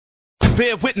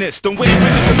Bear witness, don't wait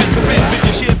witness to make career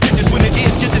bitches. Share pictures when it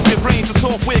is, get this, your brains to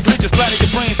software glitches. Splatter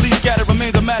your brains, leave scatter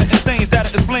remains of matter and stains.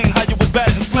 That'll explain how you was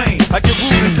battered and slain. I get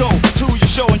rude and go to your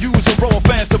show and use a role.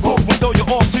 Fans to book when throw you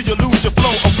off till you lose your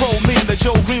flow. A pro mean that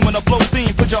Joe Green when I blow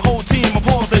steam. Put your whole team on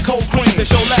pause, they cold cream. They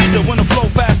show laughter when the flow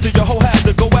faster. Your whole has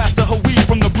to go after her weed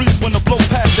from the breeze when the blow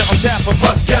past you. I'm dapper,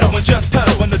 plus ghetto and just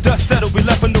pedal. When the dust settle, we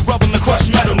left in the rubble and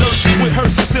crushed metal. Nurses with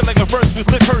hearses, sit like a verse with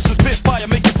lip hearses. Spit fire,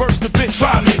 make you burst the bitch.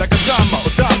 Try me like a Sama,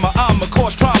 Odama, I'm a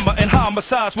cause trauma and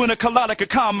homicides when a collide like a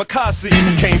kamikaze.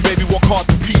 Came baby, walk hard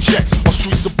to PJs. On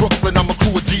streets of Brooklyn, I'm a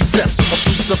crew of D-Seps. On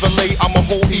streets of LA, I'm a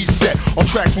whole E-set. On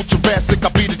tracks with Jurassic, I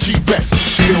be the G-Vex.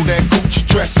 Still that Gucci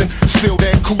dressing, still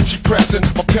that Gucci pressing.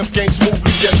 My pimp game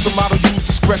smoothly, yes, I'm out of use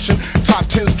discretion. Top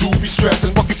 10s do be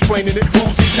stressing, fuck explaining it,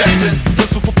 who's he testing?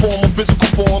 Physical perform on physical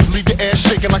forms, leave your ass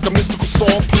shaking like a mystical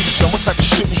song. Please, now what type of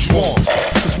shit was you on?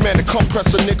 Cause man, to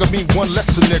compress a nigga mean one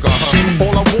less a nigga,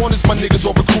 All I want is my niggas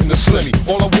all recruiting a slimmy.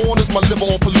 All I want is my liver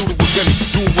all polluted with Benny.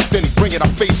 Do it with any, bring it, I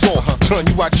face off. Turn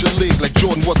you out your league like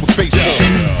Jordan was with baseball.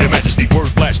 Your Majesty, word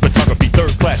flash, photography,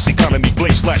 third class economy,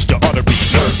 blaze slash your artery,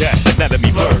 nerd dash,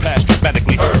 anatomy, blur past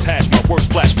dramatically, earth hash, my words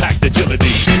flash packed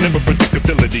agility, never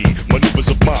predictability, maneuvers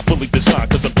of mine fully designed,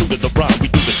 cause I'm true to the rhyme, we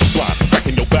do the sublime,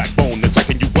 cracking your backbone,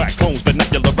 attacking you whack clones,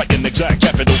 vernacular writing exact,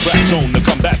 capital rap zone, to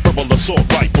combat verbal assault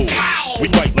rifle. We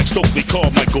write like Stokely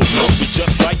Carmichael, no, we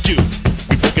just like you.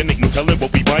 We broken ain't no telling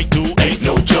what we might do, ain't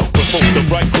no joke. Provoke the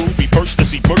right crew, we first to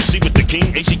see mercy with the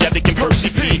king, Asiatic and Percy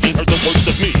P. Ain't heard the worst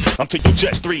of me. I'm to your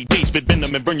chest 3D, spit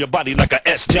venom and burn your body like a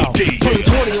STD.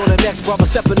 2020 on the next brother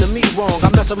stepping to me wrong. I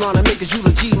mess around and make his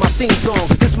eulogy my theme song.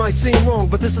 This might seem wrong,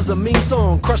 but this is a mean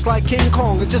song. Crushed like King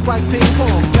Kong and just like ping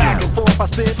pong. Back and forth, I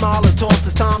spit mile and toss.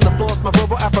 It's time to floss. My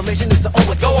verbal affirmation is the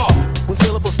only go off. When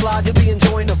syllables slide, you'll be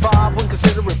enjoying the vibe. When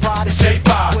considering pride is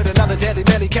J5 with another deadly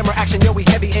belly camera action. Yo, we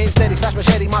heavy, aim steady, slash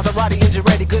machete, Maserati, engine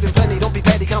ready, good and plenty. Don't be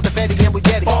petty, count the fatty, and we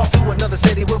get it. Off to another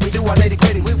city where we do our lady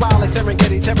gritty. We wild like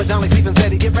Serengeti, terror down like Stephen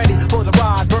Zeddy. Get ready for the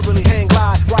ride, verbally hang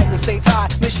glide, right and stay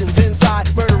tied. Missions in